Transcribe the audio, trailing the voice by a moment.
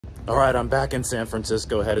All right, I'm back in San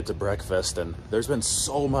Francisco, headed to breakfast, and there's been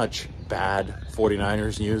so much bad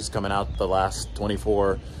 49ers news coming out the last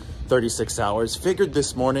 24, 36 hours. Figured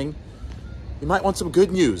this morning you might want some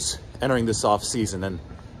good news entering this offseason, and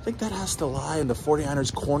I think that has to lie in the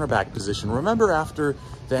 49ers cornerback position. Remember, after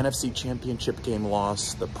the NFC Championship game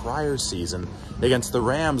loss the prior season against the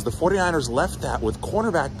Rams, the 49ers left that with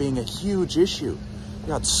cornerback being a huge issue. They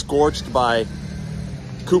got scorched by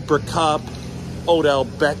Cooper Kupp, Odell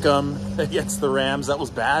Beckham against the Rams. That was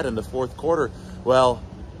bad in the fourth quarter. Well,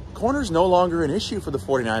 corner's no longer an issue for the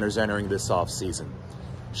 49ers entering this offseason.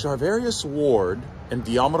 Charvarius Ward and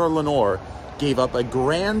Deommodore Lenoir gave up a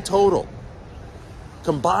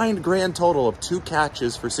combined grand total of 2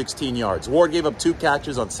 catches for 16 yards. Ward gave up 2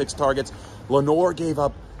 catches on 6 targets. Lenoir gave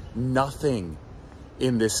up nothing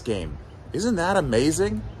in this game. Isn't that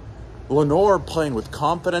amazing? Lenoir playing with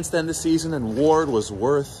confidence to end the season, and Ward was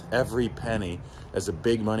worth every penny as a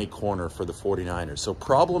big money corner for the 49ers. So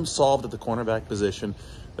problem solved at the cornerback position.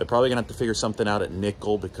 They're probably going to have to figure something out at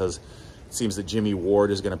nickel, because it seems that Jimmy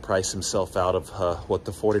Ward is going to price himself out of what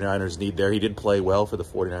the 49ers need there. He did play well for the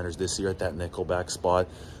 49ers this year at that nickelback spot,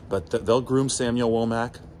 but they'll groom Samuel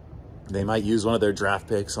Womack. They might use one of their draft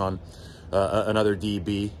picks on another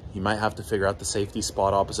DB. You might have to figure out the safety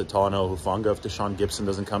spot opposite Talanoa Hufanga if Deshaun Gibson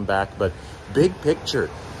doesn't come back. But big picture,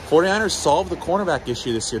 49ers solved the cornerback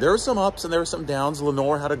issue this year. There were some ups and there were some downs.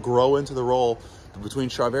 Lenoir had to grow into the role. But between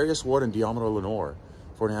Charvarius Ward and Deommodore Lenoir,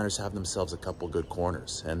 49ers have themselves a couple good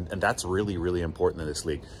corners. And that's really, really important in this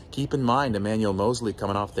league. Keep in mind, Emmanuel Mosley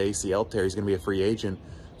coming off the ACL tear, he's going to be a free agent.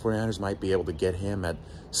 49ers might be able to get him at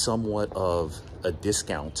somewhat of a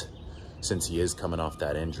discount since he is coming off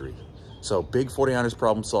that injury. So big 49ers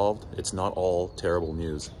problem solved. It's not all terrible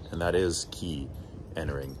news, and that is key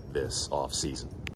entering this offseason.